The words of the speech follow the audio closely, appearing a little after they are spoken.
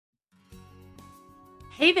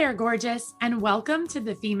Hey there, gorgeous, and welcome to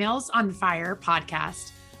the Females on Fire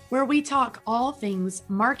podcast, where we talk all things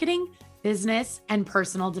marketing, business, and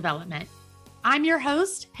personal development. I'm your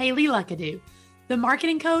host, Haley Luckadoo, the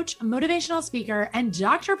marketing coach, motivational speaker, and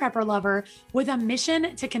Dr. Pepper lover with a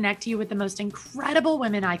mission to connect you with the most incredible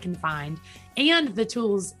women I can find and the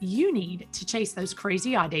tools you need to chase those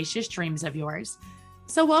crazy, audacious dreams of yours.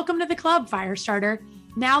 So welcome to the club, Firestarter.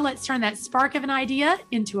 Now let's turn that spark of an idea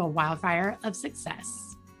into a wildfire of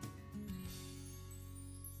success.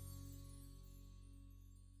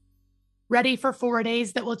 Ready for 4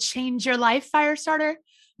 days that will change your life, Firestarter?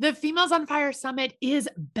 The Females on Fire Summit is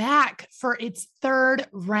back for its third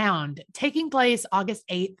round, taking place August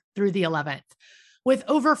 8th through the 11th, with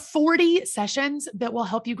over 40 sessions that will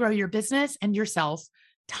help you grow your business and yourself,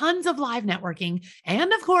 tons of live networking,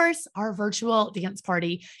 and of course, our virtual dance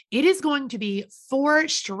party. It is going to be 4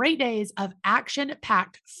 straight days of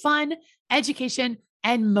action-packed fun, education,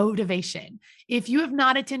 and motivation. If you have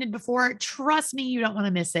not attended before, trust me, you don't want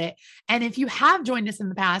to miss it. And if you have joined us in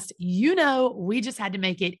the past, you know we just had to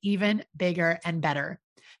make it even bigger and better.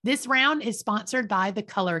 This round is sponsored by The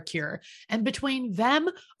Color Cure. And between them,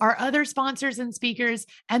 our other sponsors and speakers,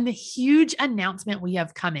 and the huge announcement we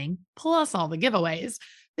have coming, plus all the giveaways,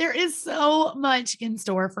 there is so much in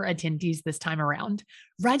store for attendees this time around.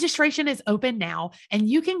 Registration is open now, and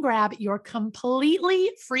you can grab your completely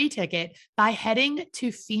free ticket by heading to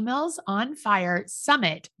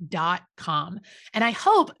femalesonfiresummit.com. And I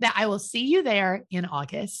hope that I will see you there in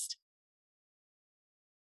August.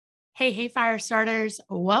 Hey, fire starters.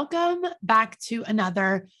 Welcome back to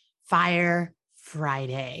another Fire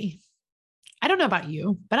Friday. I don't know about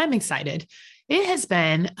you, but I'm excited. It has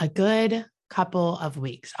been a good couple of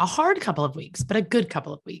weeks, a hard couple of weeks, but a good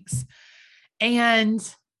couple of weeks.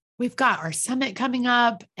 And we've got our summit coming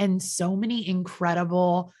up and so many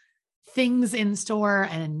incredible things in store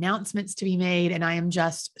and announcements to be made. And I am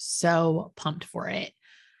just so pumped for it.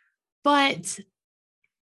 But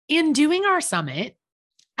in doing our summit,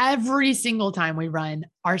 every single time we run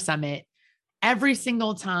our summit, every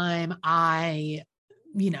single time I,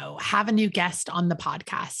 have a new guest on the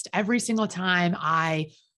podcast, every single time I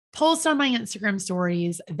post on my Instagram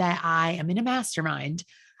stories that I am in a mastermind,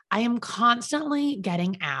 I am constantly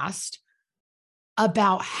getting asked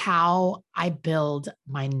about how I build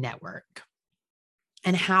my network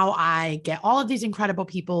and how I get all of these incredible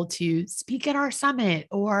people to speak at our summit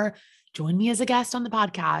or join me as a guest on the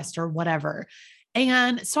podcast or whatever.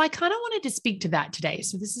 And so I kind of wanted to speak to that today.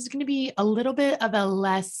 So this is going to be a little bit of a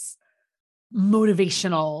less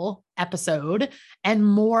motivational episode and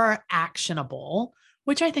more actionable,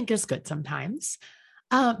 which I think is good sometimes.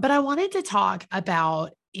 But I wanted to talk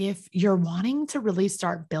about if you're wanting to really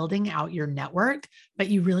start building out your network, but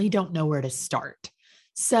you really don't know where to start.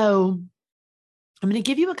 So I'm going to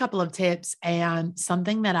give you a couple of tips and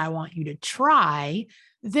something that I want you to try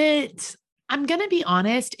that I'm going to be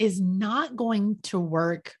honest is not going to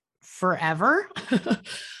work forever,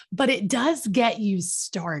 but it does get you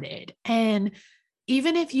started. And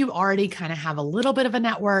even if you already kind of have a little bit of a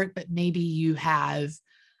network, but maybe you have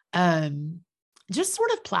just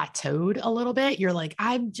sort of plateaued a little bit, you're like,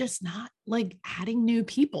 I'm just not like adding new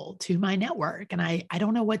people to my network and I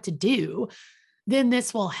don't know what to do, then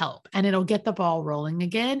this will help and it'll get the ball rolling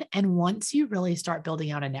again. And once you really start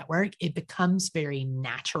building out a network, it becomes very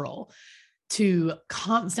natural to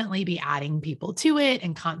constantly be adding people to it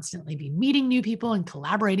and constantly be meeting new people and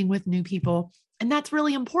collaborating with new people. And that's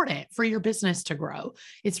really important for your business to grow.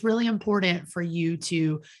 It's really important for you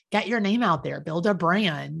to get your name out there, build a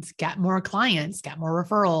brand, get more clients, get more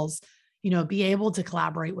referrals, be able to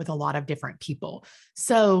collaborate with a lot of different people.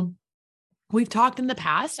 So we've talked in the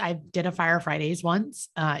past. I did a Fire Fridays once.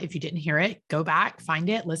 If you didn't hear it, go back, find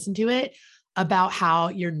it, listen to it, about how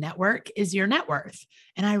your network is your net worth.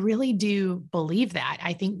 And I really do believe that.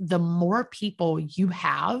 I think the more people you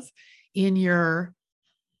have in your,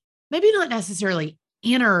 maybe not necessarily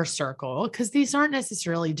inner circle, because these aren't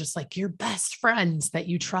necessarily just like your best friends that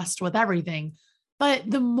you trust with everything,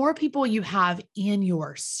 but the more people you have in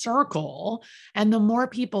your circle and the more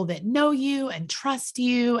people that know you and trust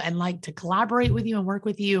you and like to collaborate with you and work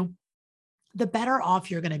with you, the better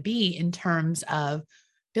off you're going to be in terms of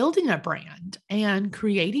building a brand and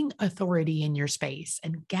creating authority in your space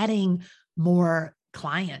and getting more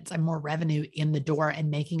clients and more revenue in the door and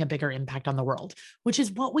making a bigger impact on the world, which is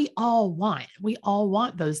what we all want. We all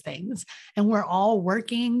want those things. And we're all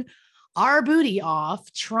working our booty off,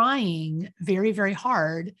 trying very, very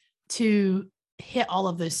hard to hit all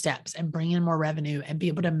of those steps and bring in more revenue and be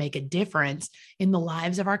able to make a difference in the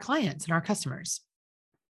lives of our clients and our customers.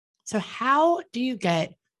 So how do you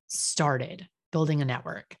get started? building a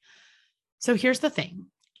network. So here's the thing.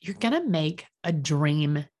 You're going to make a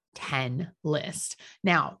dream 10 list.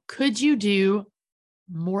 Now, could you do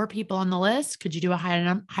more people on the list? Could you do a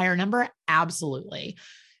higher number? Absolutely.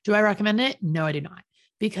 Do I recommend it? No, I do not.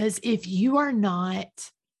 Because if you are not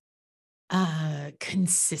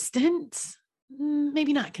consistent,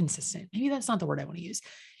 maybe not consistent, maybe that's not the word I want to use.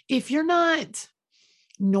 If you're not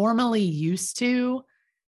normally used to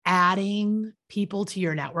adding people to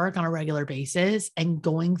your network on a regular basis and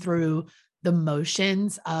going through the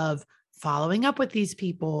motions of following up with these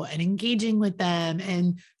people and engaging with them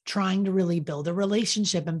and trying to really build a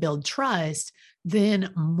relationship and build trust,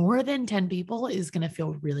 then more than 10 people is going to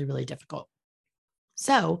feel really, really difficult.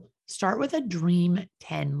 So start with a dream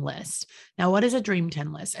 10 list. Now, what is a dream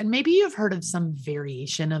 10 list? And maybe you've heard of some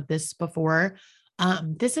variation of this before.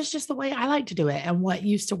 This is just the way I like to do it. And what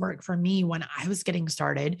used to work for me when I was getting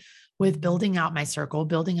started with building out my circle,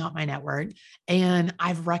 building out my network. And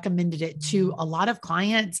I've recommended it to a lot of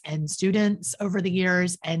clients and students over the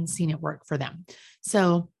years and seen it work for them.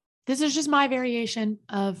 So this is just my variation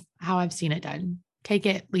of how I've seen it done. Take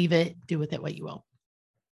it, leave it, do with it what you will.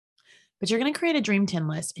 But you're going to create a dream 10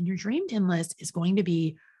 list, and your dream 10 list is going to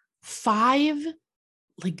be 5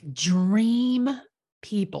 dream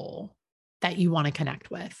people that you want to connect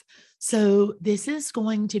with. So this is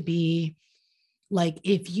going to be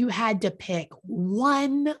if you had to pick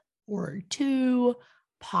 1 or 2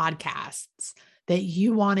 podcasts that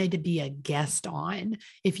you wanted to be a guest on,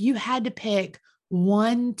 if you had to pick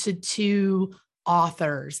 1 to 2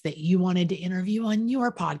 authors that you wanted to interview on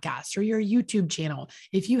your podcast or your YouTube channel,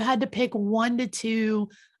 if you had to pick 1 to 2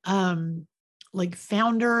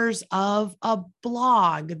 founders of a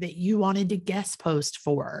blog that you wanted to guest post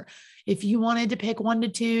for, if you wanted to pick 1 to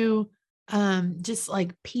 2 just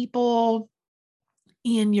people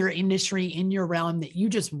in your industry, in your realm that you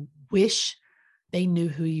just wish they knew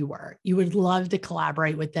who you were, you would love to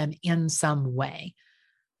collaborate with them in some way,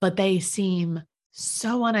 but they seem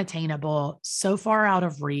so unattainable, so far out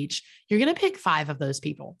of reach, you're going to pick 5 of those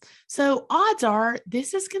people. So odds are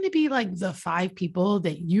this is going to be the 5 people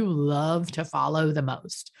that you love to follow the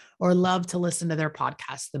most, or love to listen to their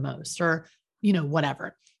podcast the most, or,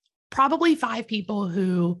 whatever. Probably 5 people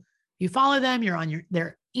who you follow them, you're on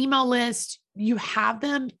their email list, you have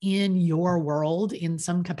them in your world in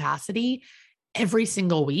some capacity every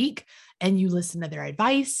single week, and you listen to their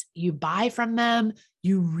advice, you buy from them,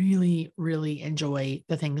 you really, really enjoy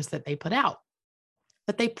the things that they put out,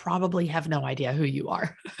 but they probably have no idea who you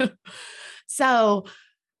are. So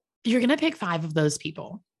you're going to pick 5 of those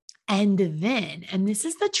people. And then, and this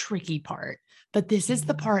is the tricky part, but this is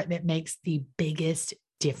the part that makes the biggest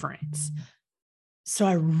difference. So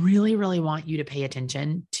I really, really want you to pay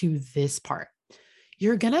attention to this part.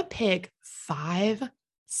 You're going to pick 5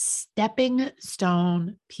 stepping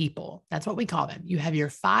stone people. That's what we call them. You have your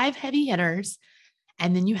 5 heavy hitters,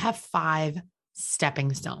 and then you have 5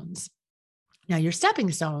 stepping stones. Now, your stepping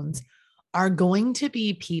stones are going to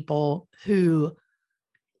be people who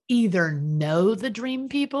either know the dream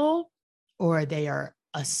people, or they are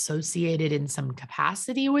associated in some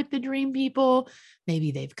capacity with the dream people.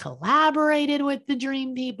 Maybe they've collaborated with the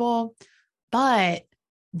dream people, but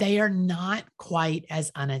they are not quite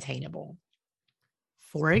as unattainable.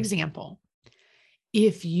 For example,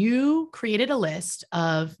 if you created a list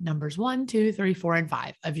of numbers 1, 2, 3, 4, and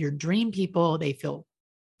 5 of your dream people, they feel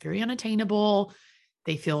very unattainable.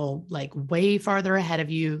 They feel way farther ahead of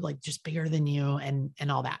you, just bigger than you and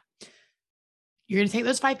all that. You're going to take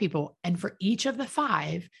those 5 people, and for each of the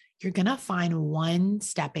 5, you're going to find 1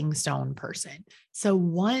 stepping stone person. So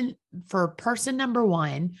for person number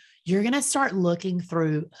 1, you're going to start looking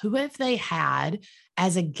through who have they had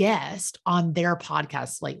as a guest on their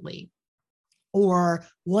podcast lately, or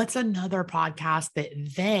what's another podcast that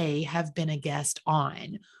they have been a guest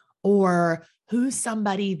on, or who's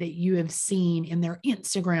somebody that you have seen in their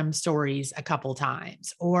Instagram stories a couple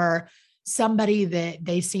times, or somebody that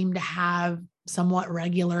they seem to have somewhat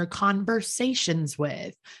regular conversations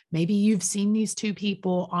with. Maybe you've seen these 2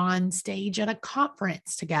 people on stage at a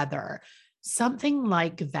conference together, something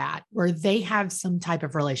like that, where they have some type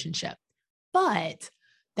of relationship. But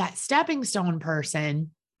that stepping stone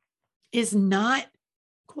person is not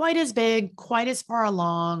quite as big, quite as far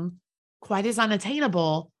along, quite as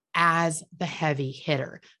unattainable as the heavy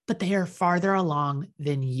hitter, but they are farther along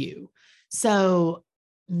than you. So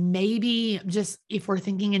maybe just if we're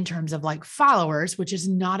thinking in terms of followers, which is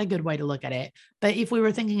not a good way to look at it, but if we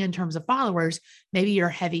were thinking in terms of followers, maybe your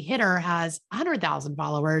heavy hitter has 100,000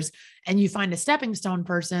 followers, and you find a stepping stone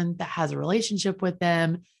person that has a relationship with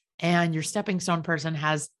them, and your stepping stone person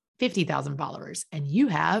has 50,000 followers, and you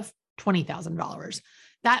have $20,000.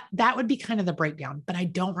 That would be kind of the breakdown, but I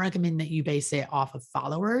don't recommend that you base it off of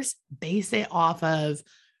followers. Base it off of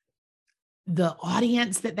the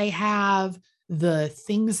audience that they have, the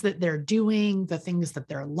things that they're doing, the things that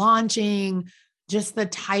they're launching, just the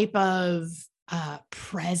type of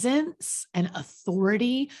presence and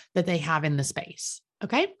authority that they have in the space.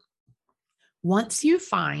 Okay. Once you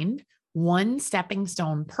find one stepping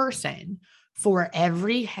stone person for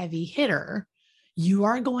every heavy hitter, you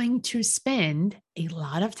are going to spend a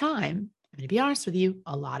lot of time. I'm going to be honest with you,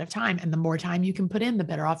 a lot of time. And the more time you can put in, the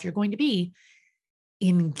better off you're going to be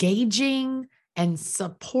engaging and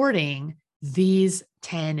supporting these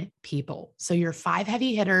 10 people. So your 5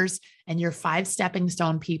 heavy hitters and your 5 stepping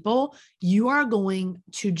stone people, you are going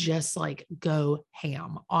to just like go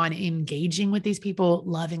ham on engaging with these people,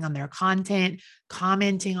 loving on their content,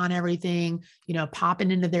 commenting on everything, popping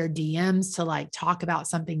into their DMs to like talk about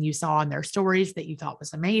something you saw in their stories that you thought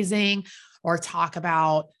was amazing, or talk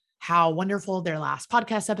about how wonderful their last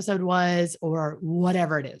podcast episode was, or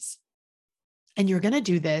whatever it is. And you're going to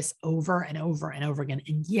do this over and over and over again.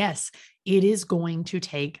 And yes, it is going to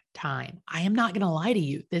take time. I am not going to lie to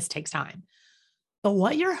you. This takes time. But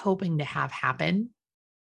what you're hoping to have happen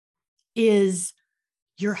is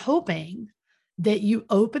you're hoping that you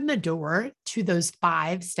open the door to those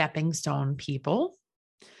 5 stepping stone people.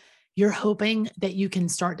 You're hoping that you can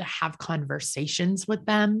start to have conversations with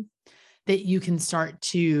them, that you can start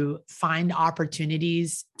to find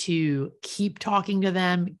opportunities to keep talking to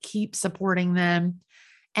them, keep supporting them.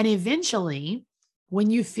 And eventually,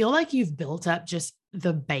 when you feel like you've built up just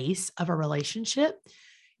the base of a relationship,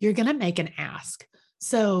 you're going to make an ask.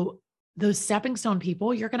 So those stepping stone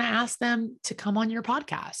people, you're going to ask them to come on your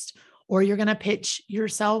podcast, or you're going to pitch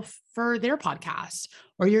yourself for their podcast,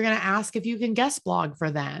 or you're going to ask if you can guest blog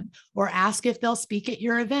for them, or ask if they'll speak at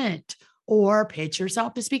your event, or pitch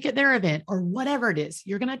yourself to speak at their event, or whatever it is.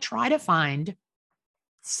 You're going to try to find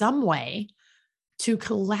some way to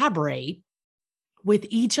collaborate with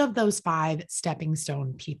each of those 5 stepping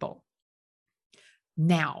stone people.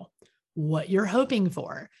 Now, what you're hoping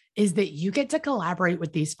for is that you get to collaborate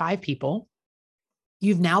with these 5 people.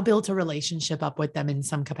 You've now built a relationship up with them in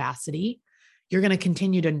some capacity. You're going to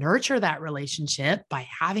continue to nurture that relationship by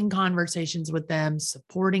having conversations with them,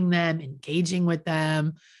 supporting them, engaging with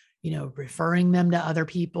them, referring them to other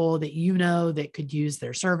people that that could use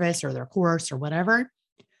their service or their course or whatever.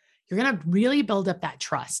 You're going to really build up that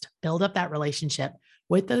trust, build up that relationship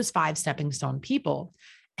with those 5 stepping stone people.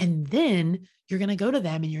 And then you're going to go to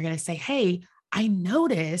them and you're going to say, hey, I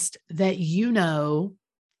noticed that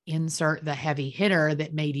insert the heavy hitter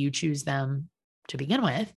that made you choose them to begin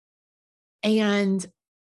with. And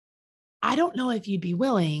I don't know if you'd be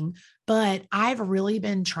willing, but I've really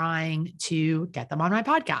been trying to get them on my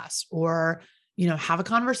podcast, or, have a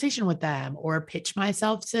conversation with them, or pitch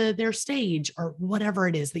myself to their stage, or whatever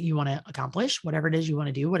it is that you want to accomplish, whatever it is you want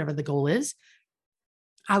to do, whatever the goal is.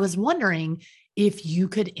 I was wondering if you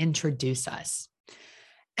could introduce us.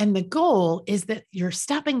 And the goal is that your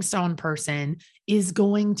stepping stone person is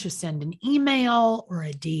going to send an email or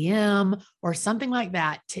a DM or something like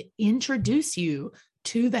that to introduce you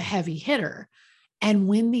to the heavy hitter. And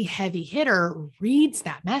when the heavy hitter reads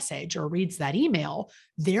that message or reads that email,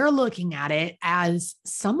 they're looking at it as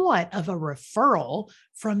somewhat of a referral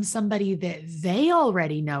from somebody that they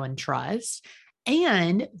already know and trust.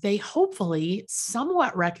 And they hopefully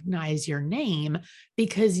somewhat recognize your name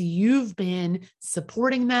because you've been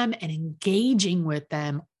supporting them and engaging with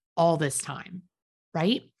them all this time,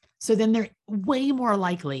 right? So then they're way more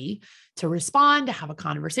likely to respond, to have a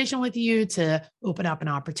conversation with you, to open up an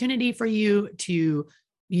opportunity for you to,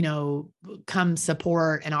 come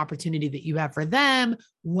support an opportunity that you have for them,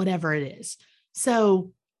 whatever it is.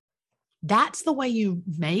 So that's the way you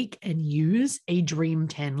make and use a Dream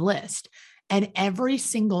 10 list. And every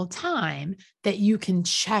single time that you can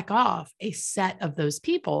check off a set of those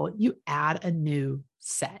people, you add a new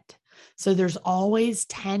set. So there's always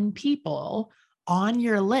 10 people on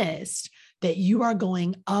your list that you are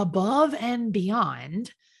going above and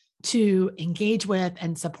beyond to engage with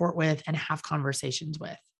and support with and have conversations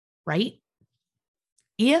with, right?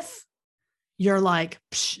 If you're like,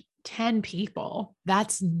 10 people,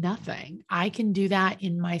 that's nothing. I can do that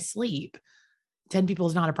in my sleep. 10 people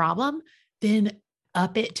is not a problem. Then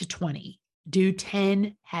up it to 20. Do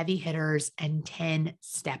 10 heavy hitters and 10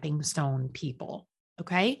 stepping stone people.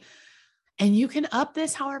 Okay. And you can up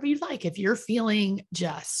this however you like. If you're feeling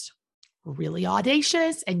just really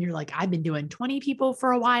audacious and you're like, I've been doing 20 people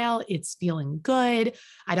for a while, it's feeling good.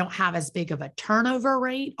 I don't have as big of a turnover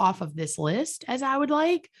rate off of this list as I would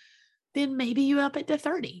like. then maybe you up it to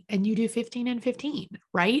 30 and you do 15 and 15,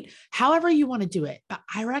 right? However you want to do it. But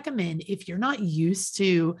I recommend if you're not used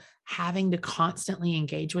to having to constantly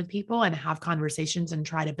engage with people and have conversations and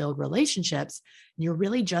try to build relationships, and you're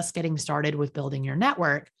really just getting started with building your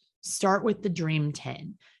network, start with the Dream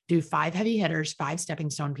 10. Do 5 heavy hitters, 5 stepping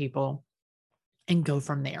stone people, and go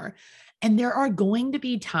from there. And there are going to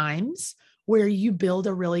be times where you build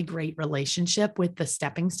a really great relationship with the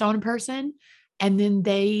stepping stone person, and then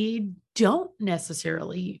they don't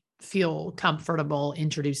necessarily feel comfortable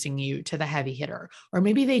introducing you to the heavy hitter, or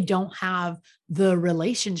maybe they don't have the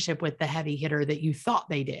relationship with the heavy hitter that you thought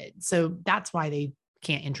they did. So that's why they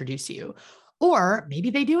can't introduce you. Or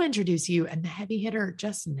maybe they do introduce you and the heavy hitter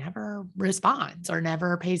just never responds or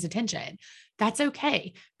never pays attention. That's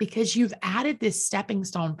okay, because you've added this stepping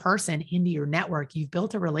stone person into your network. You've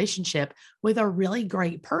built a relationship with a really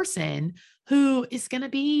great person who is going to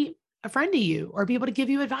be a friend to you or be able to give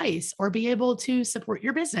you advice or be able to support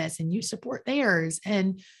your business and you support theirs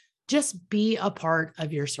and just be a part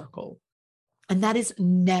of your circle. And that is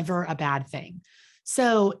never a bad thing.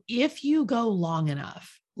 So if you go long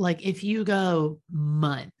enough, like if you go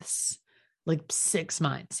months, like 6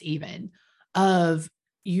 months even, of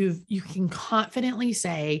you can confidently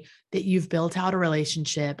say that you've built out a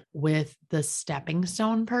relationship with the stepping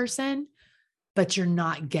stone person, but you're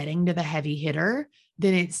not getting to the heavy hitter,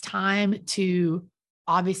 then it's time to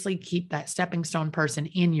obviously keep that stepping stone person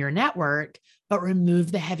in your network, but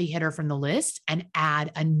remove the heavy hitter from the list and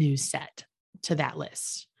add a new set to that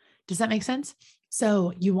list. Does that make sense?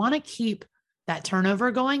 So you want to keep that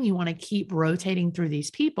turnover going. You want to keep rotating through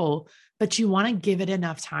these people, but you want to give it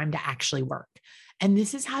enough time to actually work. And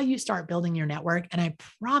this is how you start building your network. And I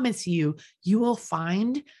promise you, you will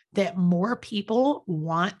find that more people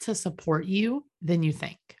want to support you than you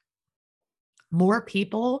think. More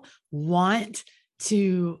people want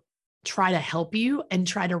to try to help you and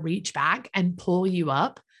try to reach back and pull you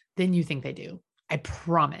up than you think they do. I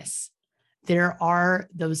promise. There are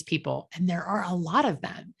those people, and there are a lot of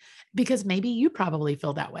them, because maybe you probably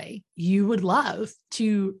feel that way. You would love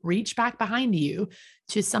to reach back behind you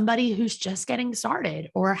to somebody who's just getting started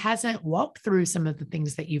or hasn't walked through some of the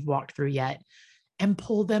things that you've walked through yet, and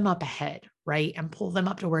pull them up ahead, right? And pull them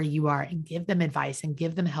up to where you are and give them advice and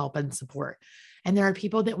give them help and support. And there are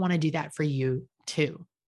people that want to do that for you too.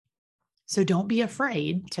 So don't be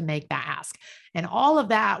afraid to make that ask. And all of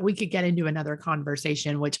that, we could get into another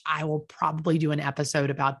conversation, which I will probably do an episode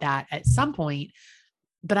about that at some point.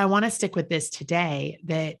 But I want to stick with this today,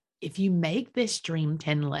 that if you make this Dream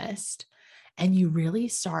 10 list and you really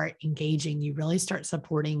start engaging, you really start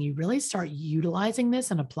supporting, you really start utilizing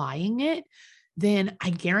this and applying it, then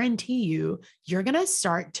I guarantee you, you're going to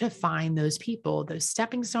start to find those people, those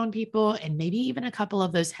stepping stone people, and maybe even a couple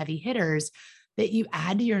of those heavy hitters that you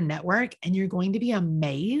add to your network, and you're going to be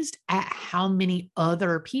amazed at how many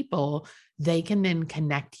other people they can then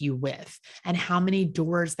connect you with, and how many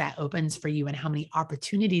doors that opens for you, and how many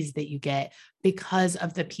opportunities that you get because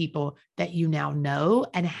of the people that you now know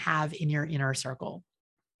and have in your inner circle.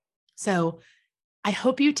 So I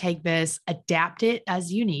hope you take this, adapt it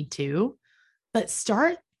as you need to, but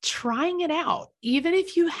start trying it out. Even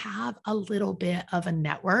if you have a little bit of a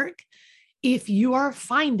network, if you are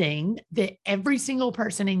finding that every single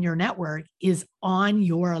person in your network is on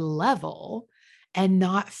your level and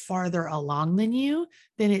not farther along than you,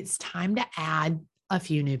 then it's time to add a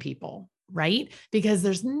few new people, right? Because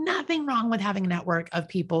there's nothing wrong with having a network of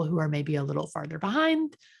people who are maybe a little farther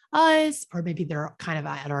behind us, or maybe they're kind of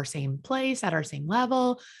at our same place, at our same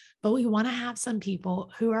level. But we want to have some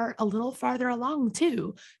people who are a little farther along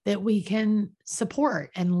too, that we can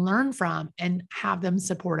support and learn from and have them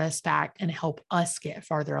support us back and help us get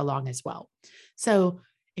farther along as well. So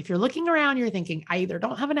if you're looking around, you're thinking, I either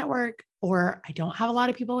don't have a network or I don't have a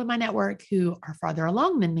lot of people in my network who are farther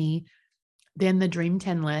along than me, then the Dream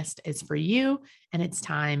 10 list is for you, and it's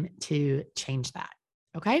time to change that.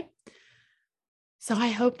 Okay. So I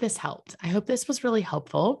hope this helped. I hope this was really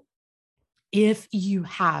helpful. If you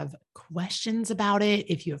have questions about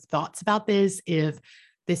it, if you have thoughts about this, if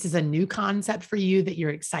this is a new concept for you that you're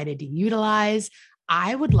excited to utilize,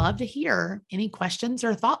 I would love to hear any questions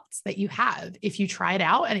or thoughts that you have. If you try it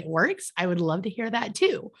out and it works, I would love to hear that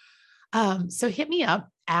too. So hit me up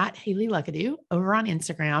at Haley Luckadoo over on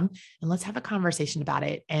Instagram, and let's have a conversation about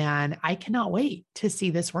it. And I cannot wait to see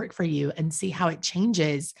this work for you and see how it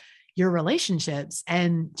changes your relationships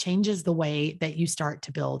and changes the way that you start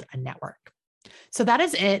to build a network. So that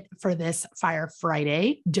is it for this Fire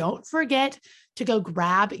Friday. Don't forget to go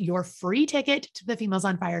grab your free ticket to the Females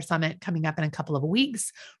on Fire Summit coming up in a couple of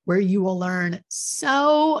weeks, where you will learn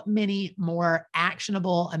so many more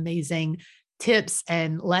actionable, amazing tips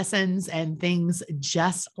and lessons and things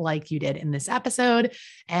just like you did in this episode.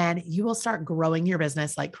 And you will start growing your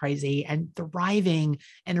business like crazy and thriving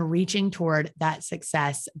and reaching toward that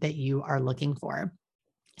success that you are looking for.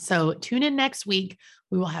 So tune in next week.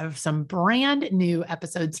 We will have some brand new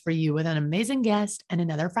episodes for you with an amazing guest and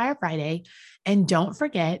another Fire Friday. And don't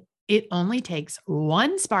forget, it only takes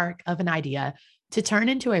one spark of an idea to turn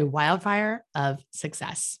into a wildfire of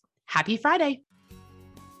success. Happy Friday.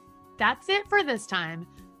 That's it for this time.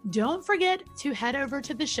 Don't forget to head over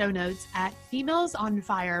to the show notes at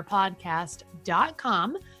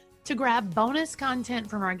femalesonfirepodcast.com to grab bonus content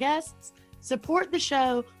from our guests, support the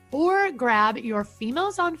show, or grab your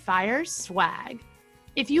Females on Fire swag.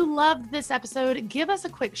 If you loved this episode, give us a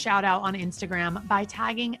quick shout out on Instagram by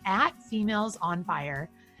tagging @FemalesOnFire.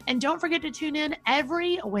 And don't forget to tune in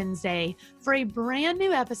every Wednesday for a brand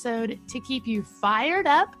new episode to keep you fired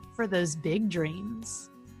up for those big dreams.